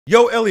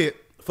Yo, Elliott,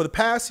 for the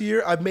past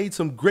year, I've made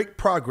some great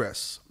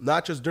progress,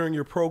 not just during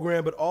your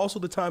program, but also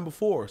the time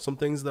before. Some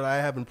things that I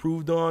have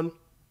improved on.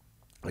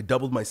 I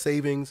doubled my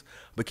savings,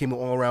 became an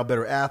all around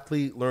better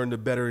athlete, learned to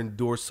better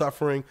endure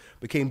suffering,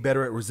 became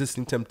better at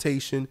resisting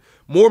temptation,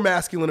 more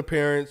masculine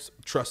appearance,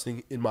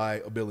 trusting in my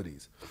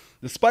abilities.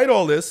 Despite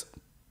all this,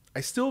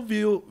 I still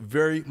feel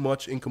very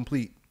much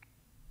incomplete.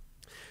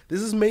 This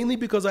is mainly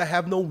because I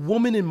have no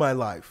woman in my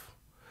life.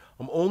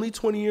 I'm only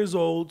 20 years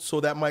old, so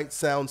that might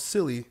sound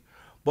silly,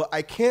 but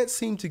I can't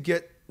seem to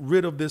get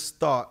rid of this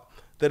thought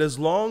that as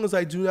long as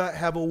I do not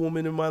have a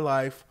woman in my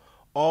life,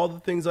 all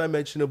the things I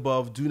mentioned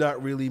above do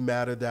not really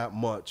matter that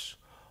much.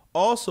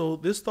 Also,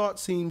 this thought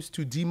seems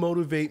to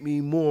demotivate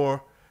me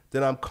more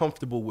than I'm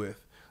comfortable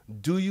with.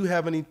 Do you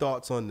have any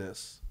thoughts on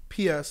this?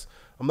 P.S.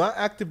 I'm not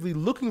actively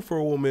looking for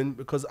a woman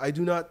because I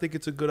do not think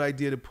it's a good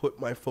idea to put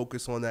my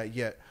focus on that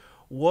yet.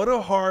 What a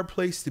hard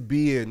place to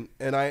be in,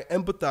 and I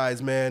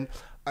empathize, man.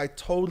 I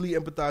totally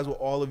empathize with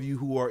all of you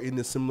who are in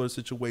a similar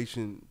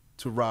situation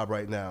to Rob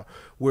right now,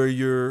 where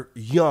you're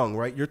young,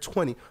 right? You're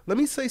 20. Let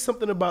me say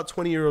something about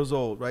 20 years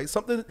old, right?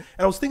 Something, and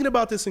I was thinking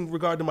about this in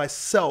regard to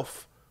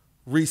myself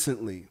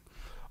recently.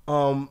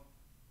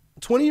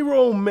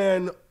 20-year-old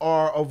men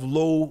are of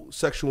low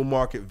sexual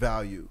market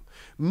value,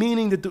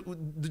 meaning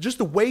that just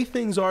the way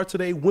things are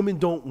today, women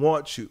don't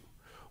want you.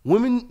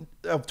 Women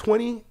of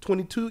 20,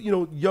 22,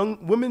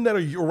 young women that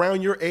are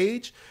around your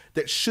age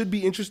that should be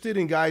interested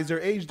in guys their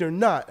age, they're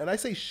not. And I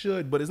say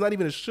should, but it's not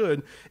even a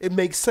should. It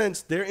makes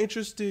sense. They're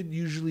interested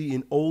usually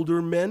in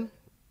older men,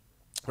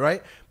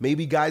 right?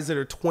 Maybe guys that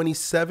are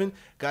 27,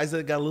 guys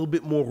that got a little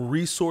bit more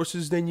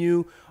resources than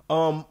you.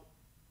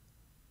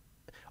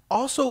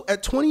 Also,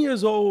 at 20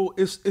 years old,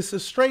 it's a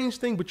strange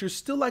thing, but you're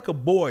still like a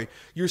boy.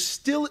 You're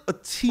still a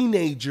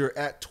teenager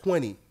at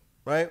 20,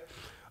 right?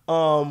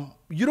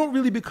 You don't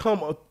really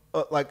become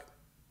a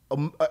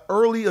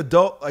early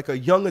adult, like a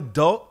young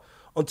adult,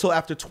 until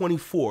after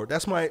 24.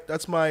 That's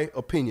my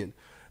opinion.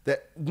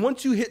 That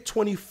once you hit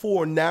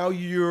 24, now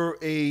you're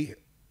a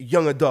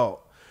young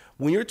adult.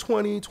 When you're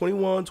 20,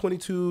 21,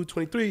 22,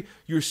 23,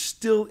 you're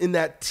still in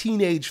that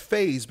teenage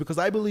phase, because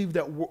I believe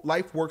that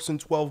life works in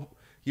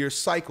 12-year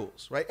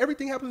cycles, right?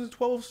 Everything happens in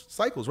 12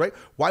 cycles, right?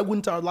 Why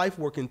wouldn't our life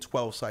work in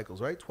 12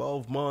 cycles, right?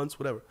 12 months,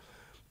 whatever.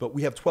 But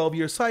we have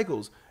 12-year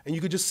cycles, and you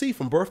could just see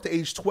from birth to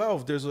age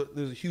 12, there's a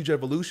huge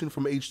evolution.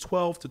 From age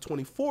 12 to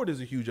 24,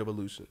 there's a huge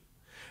evolution.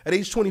 At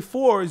age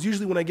 24 is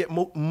usually when I get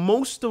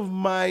most of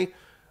my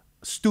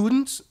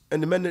students,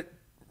 and the men that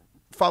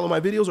follow my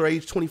videos are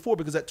age 24,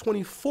 because at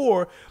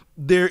 24,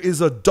 there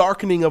is a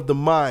darkening of the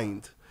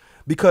mind,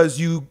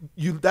 because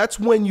that's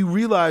when you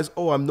realize,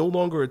 oh, I'm no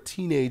longer a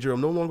teenager,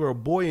 I'm no longer a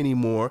boy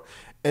anymore.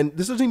 And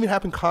this doesn't even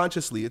happen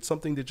consciously. It's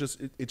something that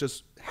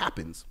just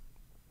happens.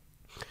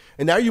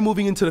 And now you're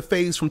moving into the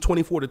phase from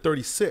 24 to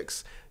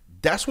 36.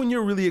 That's when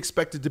you're really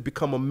expected to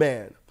become a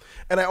man.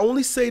 And I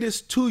only say this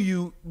to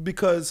you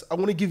because I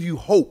want to give you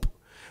hope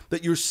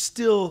that you're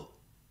still,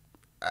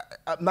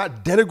 I'm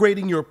not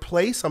denigrating your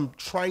place. I'm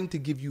trying to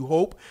give you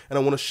hope, and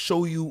I want to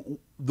show you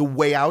the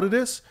way out of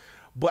this.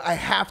 But I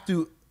have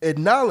to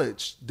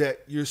acknowledge that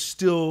you're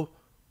still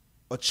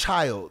a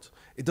child.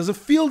 It doesn't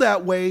feel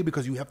that way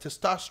because you have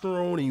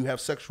testosterone and you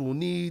have sexual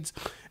needs,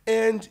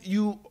 and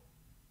you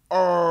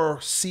are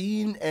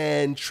seen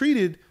and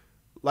treated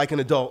like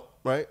an adult,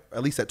 right?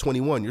 At least at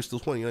 21, you're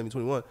still 20, you're not even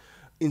 21,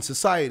 in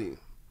society.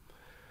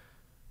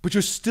 But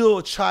you're still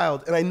a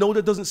child, and I know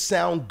that doesn't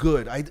sound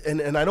good.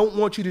 And I don't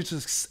want you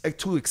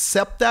to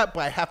accept that, but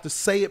I have to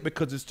say it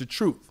because it's the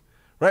truth,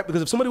 right?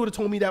 Because if somebody would have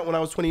told me that when I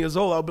was 20 years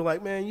old, I'd be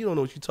like, man, you don't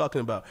know what you're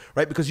talking about,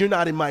 right? Because you're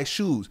not in my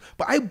shoes.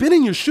 But I've been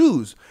in your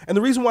shoes. And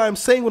the reason why I'm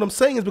saying what I'm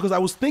saying is because I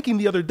was thinking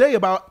the other day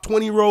about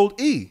 20-year-old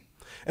E,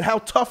 and how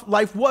tough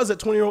life was at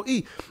 20-year-old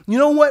E. You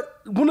know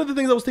what? One of the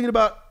things I was thinking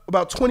about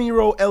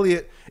 20-year-old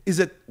Elliott is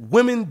that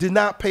women did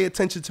not pay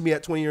attention to me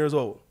at 20 years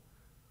old,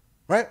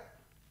 right?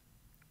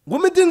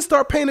 Women didn't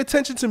start paying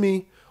attention to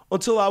me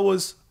until I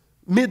was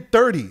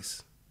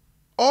mid-30s.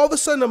 All of a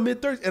sudden, I'm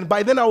mid-30s, and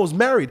by then I was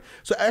married.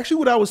 So actually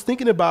what I was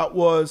thinking about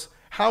was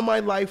how my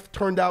life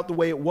turned out the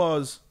way it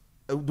was,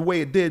 the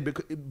way it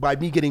did, by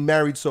me getting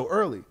married so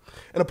early.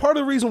 And a part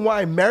of the reason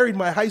why I married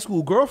my high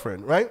school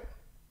girlfriend, right?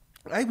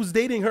 I was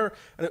dating her,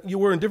 and you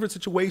were in different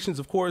situations,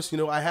 of course.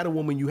 I had a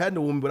woman, you had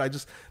no woman,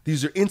 but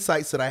these are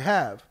insights that I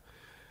have.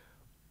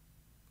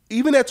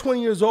 Even at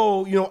 20 years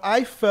old,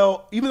 I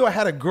felt, even though I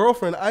had a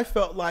girlfriend, I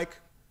felt like,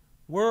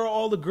 where are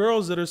all the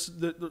girls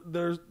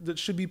that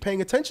should be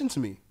paying attention to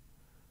me?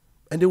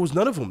 And there was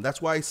none of them.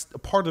 That's why,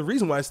 part of the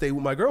reason why I stayed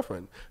with my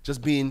girlfriend,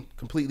 just being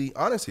completely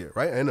honest here,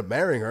 right? I ended up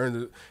marrying her,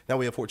 and now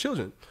we have 4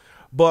 children.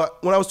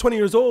 But when I was 20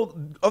 years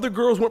old, other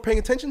girls weren't paying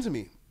attention to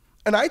me.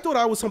 And I thought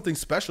I was something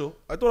special.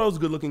 I thought I was a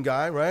good-looking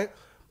guy, right?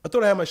 I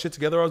thought I had my shit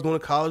together. I was going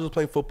to college, I was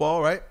playing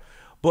football, right?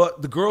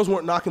 But the girls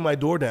weren't knocking my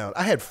door down.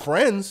 I had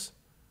friends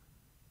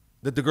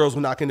that the girls were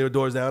knocking their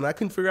doors down, and I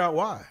couldn't figure out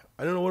why.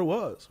 I don't know what it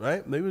was,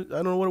 right? Maybe I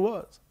don't know what it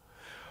was.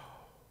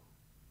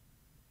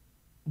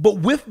 But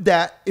with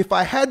that, if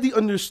I had the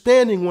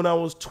understanding when I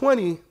was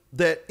 20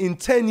 that in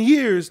 10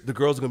 years, the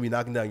girls are going to be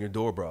knocking down your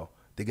door, bro.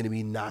 They're going to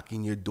be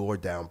knocking your door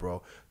down,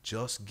 bro.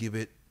 Just give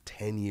it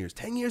 10 years.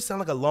 10 years sound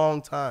like a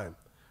long time,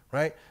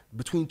 right?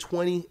 Between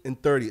 20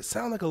 and 30, it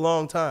sounds like a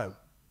long time.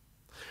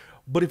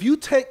 But if you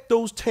take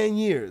those 10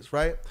 years,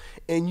 right,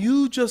 and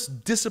you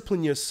just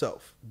discipline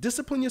yourself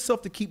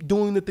to keep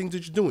doing the things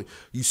that you're doing.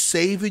 You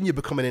saving, you're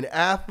becoming an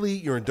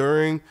athlete, you're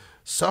enduring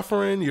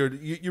suffering,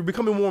 you're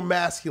becoming more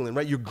masculine,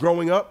 right? You're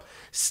growing up.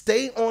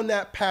 Stay on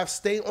that path,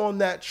 stay on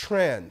that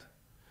trend.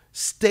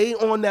 Stay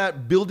on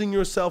that building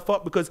yourself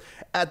up, because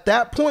at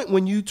that point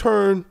when you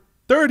turn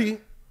 30,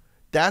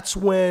 that's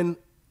when,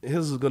 this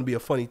is going to be a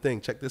funny thing.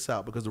 Check this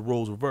out, because the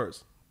roles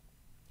reverse.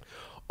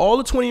 All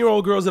the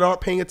 20-year-old girls that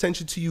aren't paying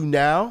attention to you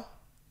now,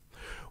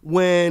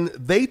 when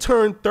they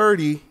turn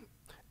 30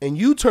 and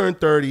you turn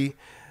 30,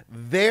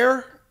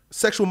 their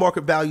sexual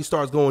market value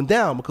starts going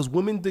down, because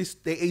women, they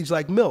age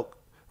like milk,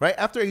 right?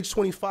 After age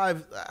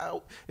 25,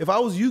 if I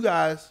was you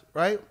guys,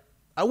 right,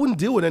 I wouldn't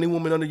deal with any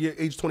woman under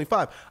age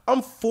 25.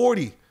 I'm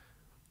 40.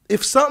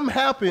 If something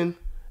happened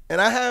and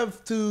I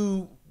have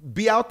to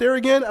be out there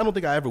again, I don't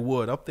think I ever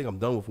would. I think I'm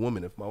done with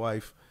women. If my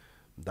wife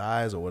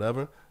dies or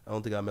whatever, I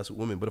don't think I mess with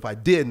women. But if I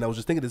did, and I was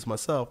just thinking this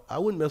myself, I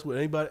wouldn't mess with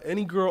anybody,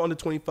 any girl under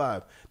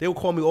 25. They would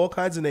call me all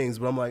kinds of names,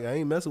 but I'm like, I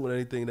ain't messing with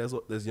anything that's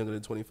younger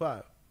than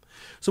 25.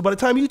 So by the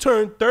time you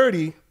turn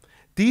 30,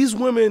 these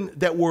women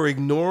that were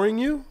ignoring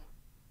you,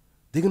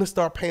 they're going to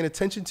start paying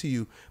attention to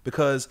you,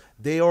 because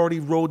they already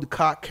rode the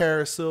cock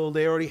carousel.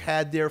 They already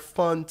had their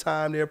fun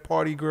time, their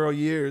party girl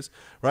years,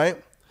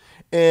 right?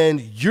 And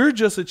you're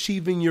just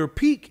achieving your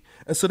peak.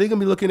 And so they're going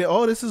to be looking at,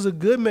 oh, this is a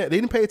good man. They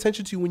didn't pay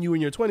attention to you when you were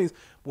in your 20s.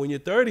 But when you're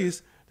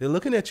 30s, they're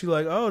looking at you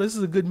like, oh, this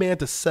is a good man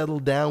to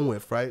settle down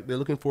with, right? They're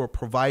looking for a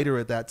provider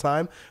at that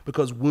time,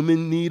 because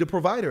women need a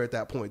provider at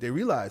that point. They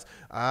realize,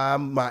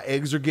 my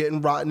eggs are getting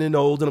rotten and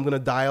old and I'm going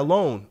to die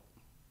alone.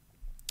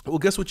 Well,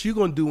 guess what you're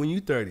going to do when you're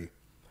 30?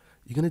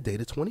 You're going to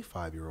date a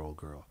 25-year-old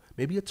girl,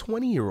 maybe a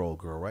 20-year-old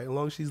girl, right? As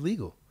long as she's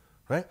legal,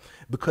 right?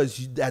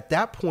 Because at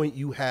that point,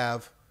 you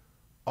have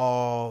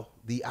all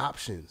the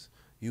options.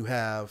 You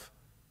have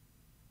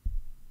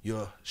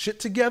your shit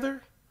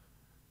together.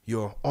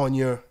 You're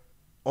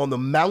on the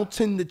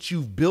mountain that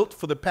you've built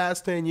for the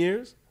past 10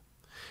 years.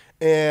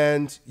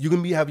 And you're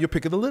going to have your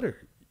pick of the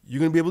litter. You're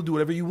going to be able to do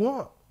whatever you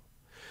want.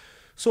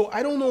 So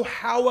I don't know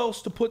how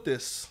else to put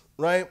this,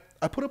 right?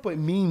 I put up a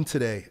meme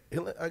today.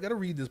 I got to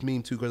read this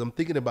meme too, because I'm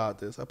thinking about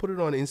this. I put it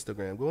on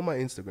Instagram. Go on my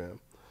Instagram,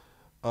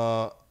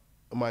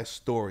 my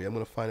story. I'm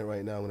going to find it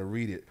right now. I'm going to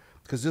read it,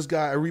 because this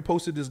guy, I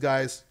reposted this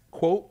guy's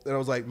quote, and I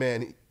was like,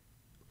 man,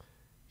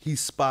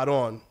 he's spot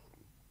on.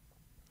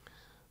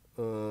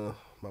 My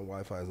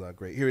Wi-Fi is not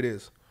great. Here it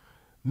is.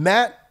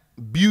 Matt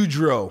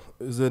Boudreaux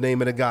is the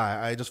name of the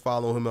guy. I just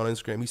follow him on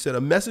Instagram. He said,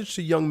 a message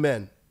to young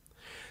men: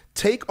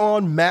 take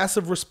on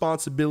massive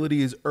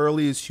responsibility as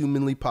early as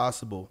humanly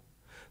possible.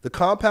 The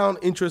compound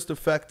interest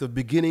effect of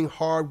beginning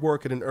hard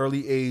work at an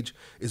early age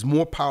is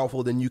more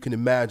powerful than you can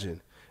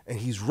imagine. And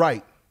he's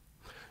right.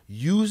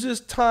 Use this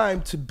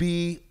time to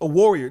be a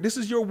warrior. This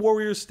is your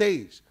warrior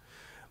stage.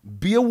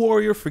 Be a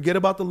warrior. Forget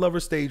about the lover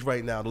stage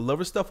right now. The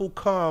lover stuff will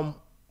come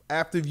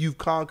after you've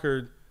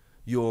conquered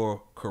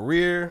your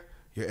career,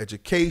 your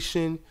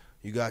education,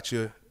 you got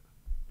your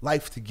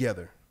life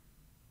together.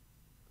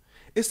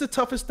 It's the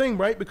toughest thing,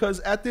 right? Because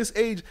at this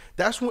age,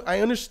 that's when I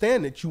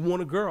understand that you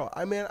want a girl.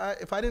 I mean,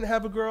 if I didn't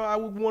have a girl, I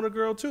would want a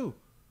girl too.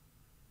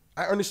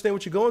 I understand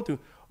what you're going through.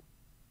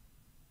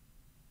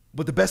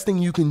 But the best thing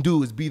you can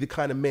do is be the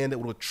kind of man that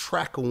will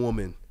attract a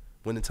woman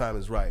when the time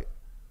is right.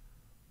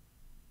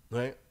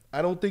 Right?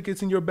 I don't think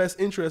it's in your best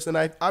interest, and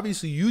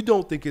obviously you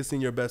don't think it's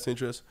in your best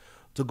interest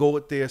to go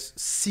out there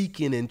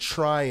seeking and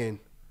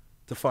trying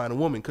to find a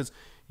woman, because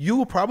you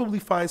will probably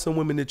find some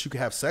women that you can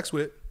have sex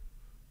with.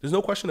 There's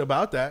no question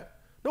about that.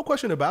 No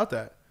question about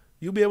that.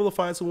 You'll be able to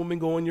find some women,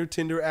 go on your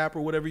Tinder app or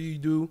whatever you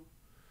do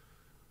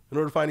in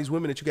order to find these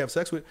women that you can have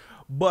sex with.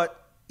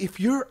 But if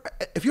you're,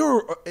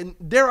 and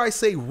dare I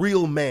say,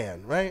 real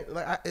man, right?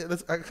 Like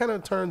I kind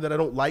of a term that I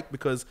don't like,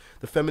 because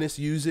the feminists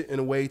use it in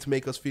a way to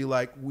make us feel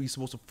like we're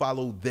supposed to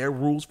follow their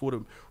rules for what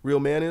a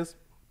real man is.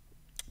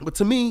 But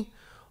to me,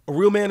 a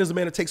real man is a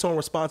man that takes on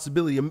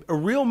responsibility. A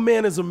real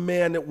man is a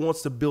man that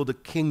wants to build a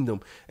kingdom.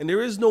 And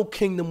there is no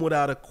kingdom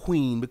without a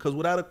queen, because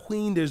without a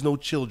queen, there's no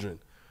children.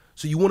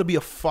 So you want to be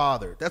a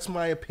father. That's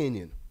my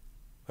opinion.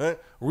 Right?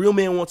 A real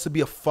man wants to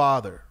be a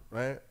father,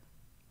 right?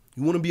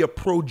 You want to be a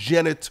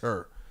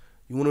progenitor.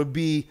 You want to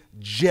be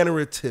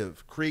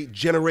generative, create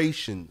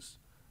generations,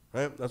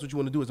 right? That's what you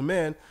want to do as a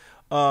man.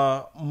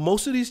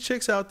 Most of these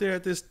chicks out there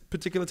at this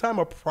particular time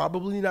are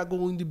probably not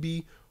going to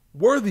be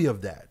worthy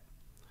of that.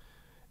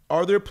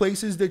 Are there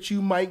places that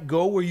you might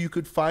go where you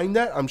could find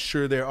that? I'm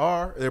sure there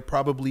are. They're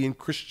probably in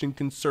Christian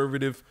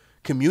conservative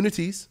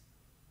communities,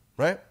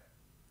 right?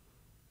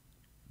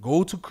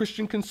 Go to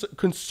Christian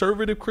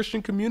conservative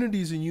Christian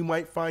communities, and you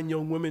might find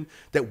young women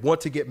that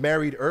want to get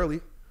married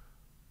early.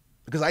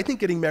 Because I think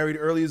getting married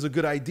early is a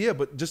good idea,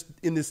 but just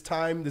in this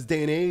time, this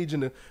day and age,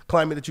 and the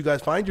climate that you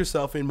guys find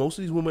yourself in, most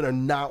of these women are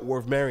not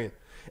worth marrying.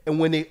 And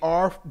when they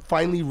are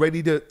finally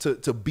ready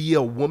to be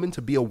a woman,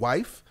 to be a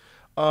wife,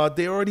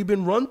 they already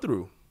been run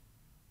through.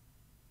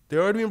 They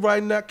already been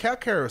riding that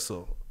cat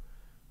carousel,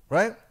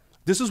 right?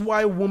 This is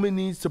why a woman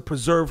needs to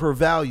preserve her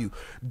value.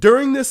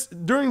 During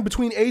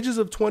between ages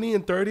of 20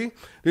 and 30,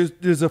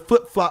 there's a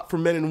flip-flop for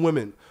men and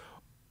women.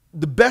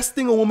 The best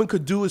thing a woman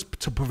could do is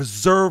to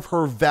preserve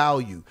her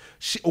value.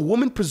 A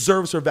woman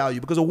preserves her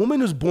value because a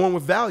woman is born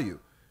with value,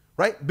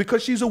 right?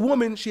 Because she's a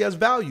woman, she has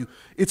value.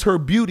 It's her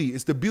beauty.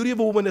 It's the beauty of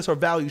a woman that's her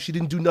value. She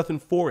didn't do nothing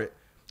for it.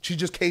 She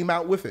just came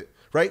out with it,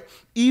 right?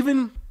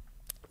 Even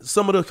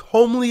some of the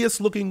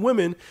homeliest looking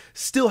women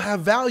still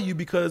have value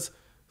because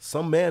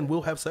some man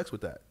will have sex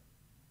with that,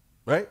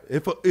 right?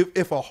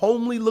 If a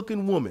homely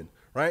looking woman,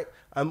 right?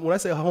 When I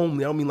say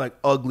homely, I don't mean like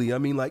ugly. I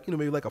mean like,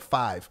 maybe like a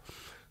 5.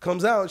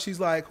 Comes out and she's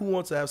like, who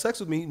wants to have sex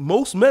with me?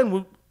 Most men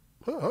would,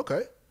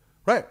 okay,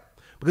 right.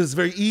 Because it's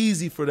very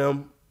easy for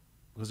them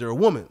because they're a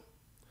woman.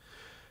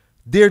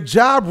 Their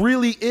job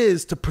really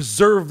is to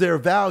preserve their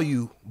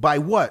value by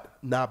what?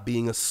 Not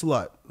being a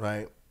slut,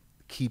 right?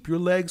 Keep your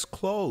legs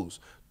closed.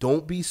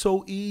 Don't be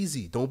so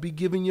easy. Don't be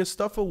giving your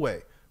stuff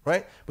away,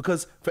 right?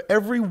 Because for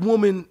every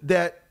woman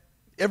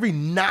every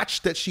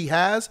notch that she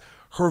has,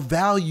 her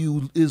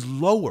value is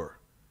lower.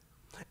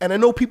 And I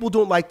know people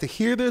don't like to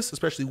hear this,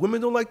 especially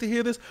women don't like to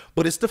hear this,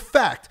 but it's the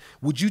fact.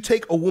 Would you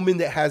take a woman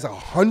that has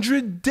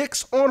 100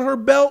 dicks on her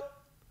belt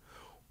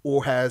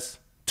or has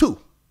 2?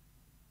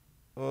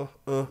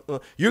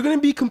 You're going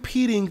to be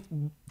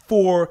competing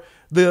for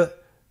the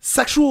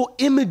sexual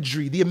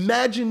imagery, the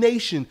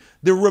imagination,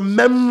 the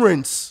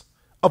remembrance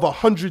of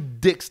 100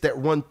 dicks that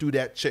run through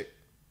that chick.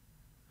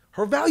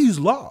 Her value's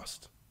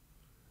lost.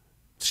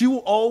 She will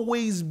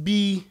always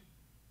be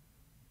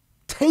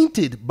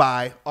tainted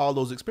by all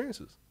those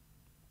experiences.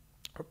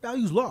 Her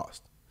value's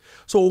lost.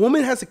 So a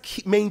woman has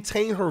to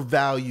maintain her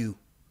value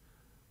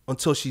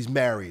until she's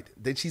married.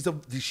 Then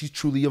she's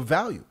truly of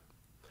value.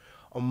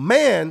 A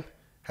man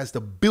has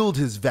to build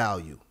his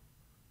value.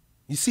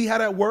 You see how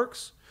that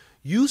works?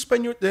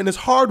 And it's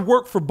hard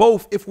work for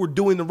both if we're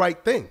doing the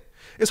right thing.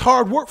 It's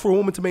hard work for a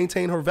woman to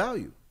maintain her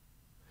value.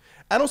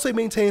 I don't say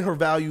maintain her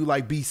value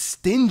like be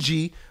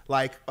stingy,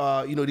 like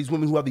these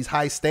women who have these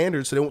high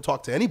standards so they won't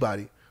talk to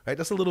anybody. Right?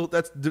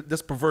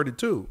 That's perverted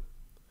too.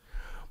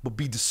 But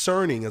be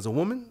discerning as a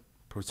woman,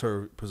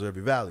 preserve your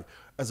value.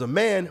 As a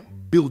man,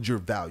 build your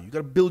value. You got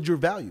to build your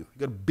value. You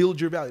got to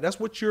build your value. That's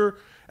what your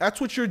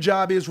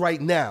job is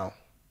right now.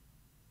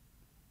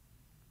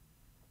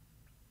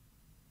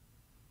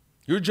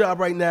 Your job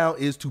right now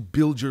is to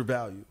build your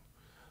value.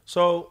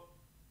 So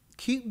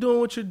keep doing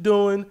what you're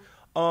doing.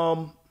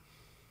 I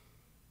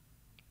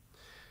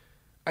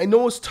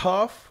know it's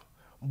tough,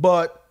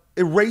 but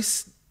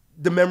erase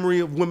the memory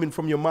of women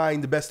from your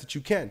mind the best that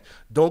you can.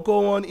 Don't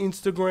go on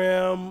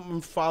Instagram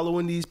and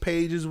following these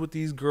pages with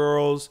these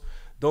girls.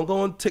 Don't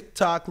go on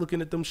TikTok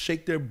looking at them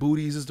shake their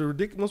booties. It's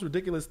the most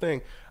ridiculous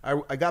thing.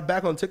 I got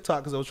back on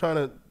TikTok because I was trying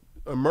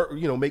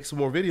to make some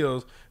more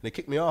videos, and they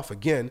kicked me off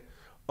again.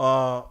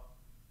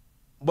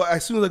 But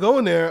as soon as I go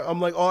in there,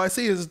 I'm like, all I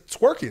see is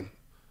twerking.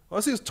 All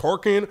I see is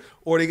twerking,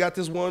 or they got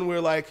this one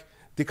where like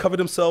they cover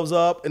themselves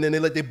up and then they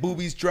let their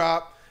boobies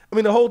drop. I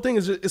mean, the whole thing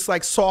it's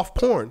like soft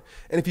porn.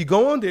 And if you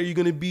go on there, you're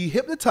going to be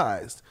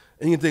hypnotized.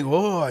 And you think,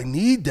 oh, I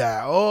need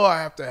that. Oh,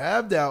 I have to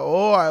have that.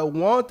 Oh, I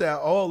want that.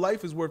 Oh,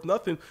 life is worth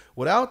nothing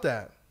without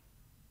that.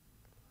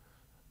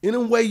 In a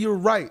way, you're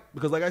right.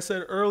 Because like I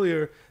said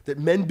earlier, that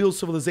men build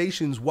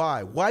civilizations.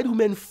 Why? Why do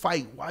men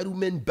fight? Why do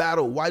men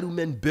battle? Why do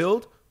men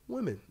build?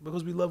 Women.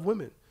 Because we love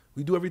women.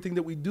 We do everything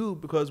that we do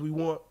because we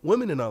want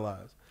women in our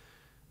lives.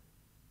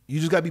 You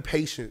just got to be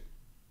patient.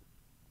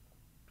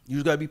 You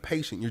just got to be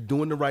patient. You're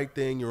doing the right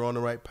thing. You're on the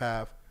right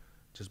path.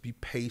 Just be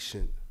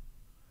patient.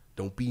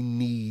 Don't be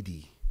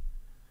needy.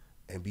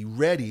 And be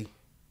ready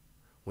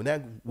when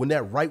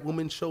that right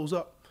woman shows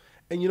up.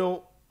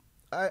 And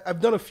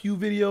I've done a few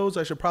videos.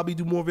 I should probably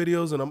do more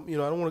videos. And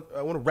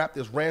I want to wrap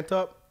this rant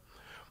up.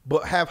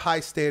 But have high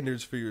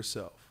standards for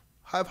yourself.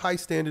 Have high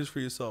standards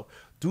for yourself.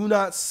 Do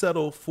not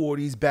settle for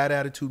these bad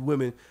attitude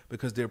women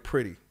because they're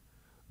pretty.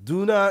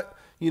 Do not,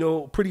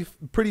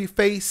 pretty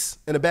face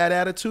and a bad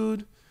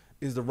attitude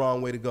is the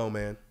wrong way to go,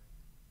 man.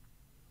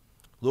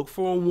 Look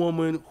for a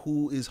woman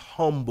who is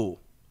humble,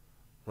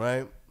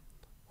 right?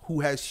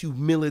 Who has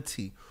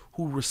humility,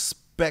 who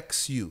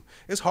respects you.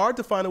 It's hard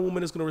to find a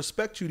woman that's going to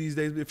respect you these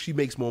days if she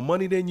makes more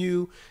money than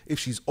you, if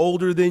she's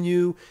older than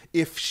you,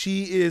 if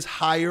she is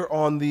higher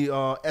on the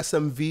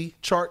SMV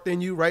chart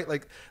than you, right?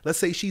 Like, let's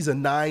say she's a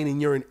 9 and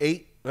you're an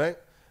 8, right?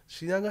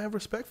 She's not going to have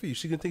respect for you.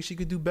 She's going to think she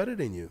could do better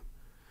than you.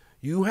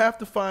 You have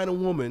to find a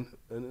woman,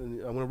 and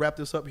I'm going to wrap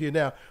this up here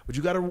now, but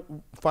you got to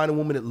find a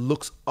woman that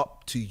looks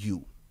up to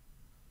you.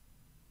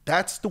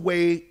 That's the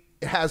way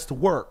it has to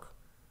work,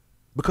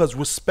 because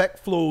respect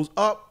flows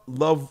up,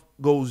 love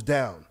goes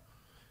down.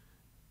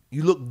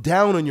 You look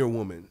down on your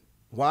woman.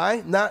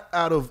 Why? Not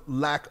out of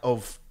lack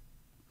of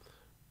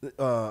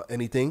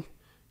anything.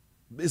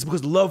 It's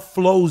because love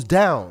flows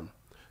down.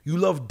 You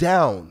love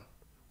down.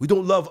 We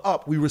don't love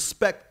up. We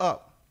respect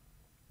up.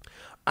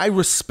 I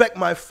respect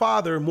my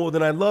father more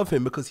than I love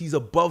him because he's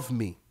above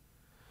me.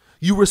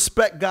 You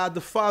respect God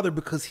the Father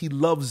because he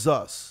loves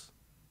us.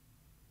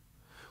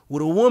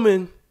 With a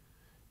woman,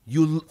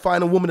 you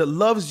find a woman that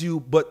loves you,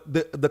 but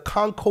the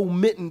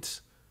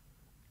concomitant,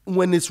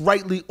 when it's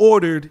rightly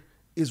ordered,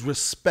 is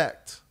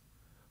respect.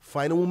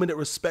 Find a woman that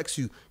respects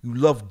you. You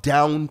love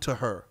down to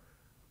her.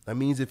 That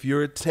means if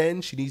you're a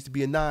 10, she needs to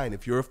be a 9.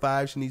 If you're a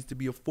 5, she needs to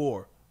be a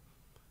 4.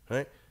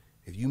 Right?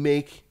 If you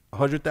make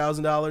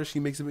 $100,000, she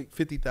makes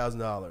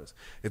 $50,000.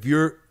 If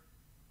you're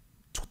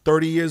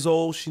 30 years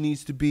old, she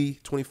needs to be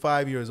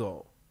 25 years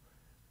old.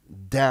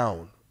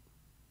 Down.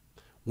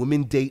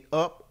 Women date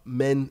up,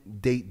 men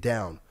date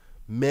down.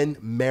 Men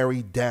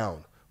marry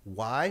down.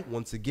 Why?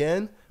 Once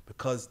again,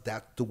 because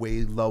that's the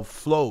way love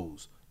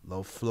flows.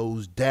 Love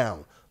flows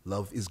down.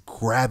 Love is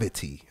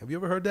gravity. Have you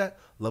ever heard that?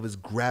 Love is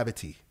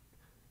gravity.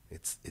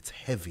 It's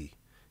heavy.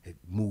 It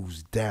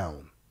moves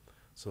down.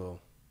 So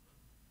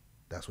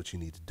that's what you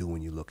need to do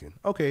when you're looking.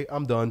 Okay,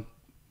 I'm done.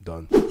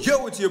 Done.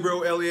 Yo, it's your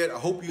bro Elliott. I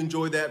hope you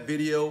enjoyed that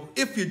video.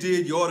 If you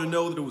did, you ought to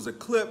know that it was a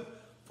clip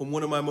from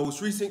one of my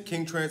most recent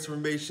King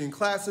Transformation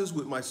classes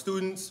with my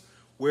students,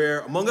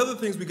 where, among other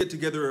things, we get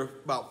together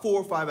about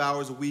 4 or 5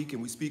 hours a week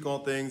and we speak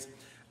on things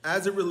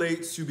as it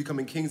relates to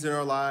becoming kings in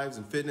our lives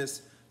in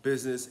fitness,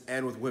 business,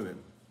 and with women.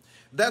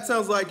 If that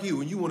sounds like you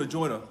and you want to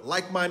join a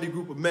like-minded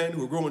group of men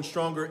who are growing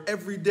stronger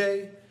every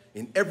day,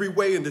 in every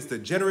way in this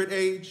degenerate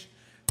age,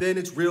 then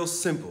it's real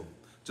simple.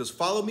 Just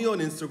follow me on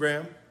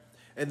Instagram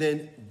and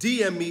then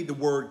DM me the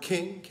word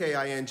King,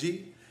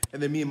 K-I-N-G,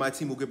 and then me and my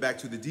team will get back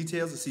to the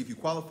details to see if you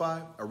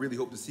qualify. I really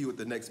hope to see you at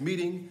the next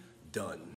meeting. Done.